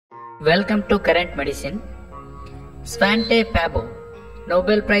Welcome to Current Medicine. Svante Paabo,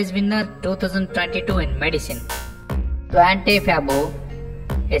 Nobel Prize winner 2022 in medicine. Svante Paabo,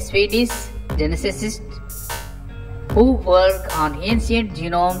 a Swedish geneticist who worked on ancient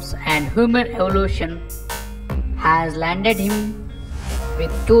genomes and human evolution, has landed him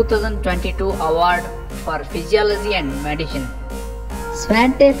with 2022 award for physiology and medicine.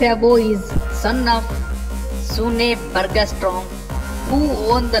 Svante Paabo is son of Sune Bergström, who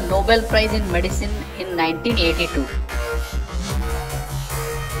won the Nobel Prize in Medicine in 1982.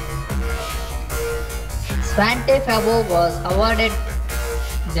 Svante Paabo was awarded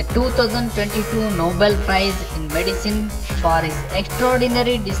the 2022 Nobel Prize in Medicine for his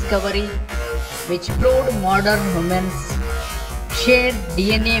extraordinary discovery which proved modern humans shared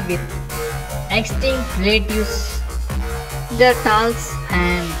DNA with extinct relatives Neanderthals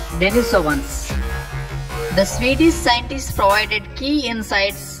and Denisovans. The Swedish scientists provided key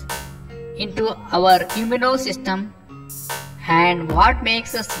insights into our immune system and what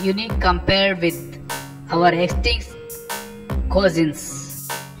makes us unique compared with our extinct cousins.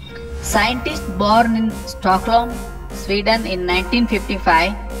 Scientist born in Stockholm, Sweden in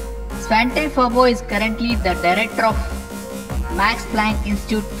 1955, Svante Paabo is currently the director of Max Planck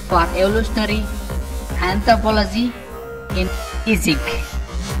Institute for Evolutionary Anthropology in Leipzig.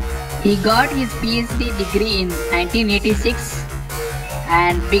 He got his PhD degree in 1986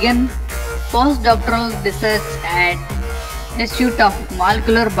 and began postdoctoral research at Institute of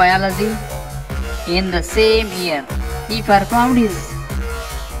Molecular Biology in the same year. He performed his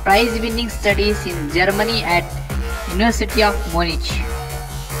prize-winning studies in Germany at University of Munich.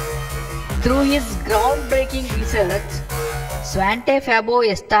 Through his groundbreaking research, Svante Paabo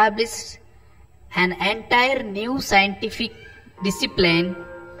established an entire new scientific discipline.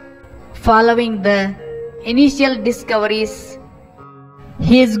 Following the initial discoveries,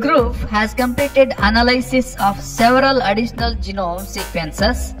 his group has completed analysis of several additional genome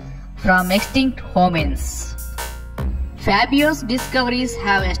sequences from extinct homins. Paabio's discoveries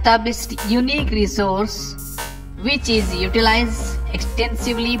have established unique resource which is utilized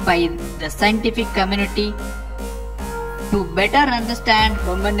extensively by the scientific community to better understand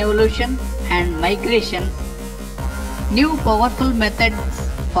human evolution and migration. New powerful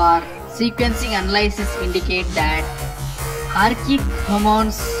methods for sequencing analysis indicate that archaic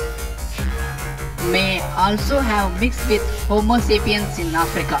homons may also have mixed with Homo sapiens in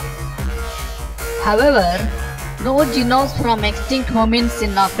Africa. However, no genomes from extinct homins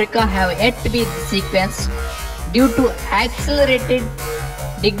in Africa have yet to be sequenced due to accelerated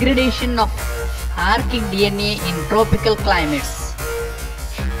degradation of archaic DNA in tropical climates.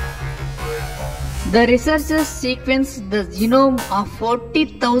 The researchers sequenced the genome of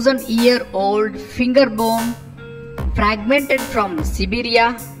 40,000-year-old finger bone fragmented from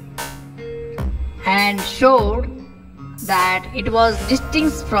Siberia and showed that it was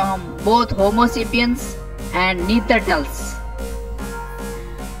distinct from both Homo sapiens and Neanderthals.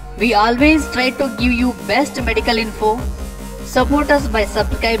 We always try to give you best medical info. Support us by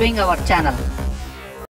subscribing our channel.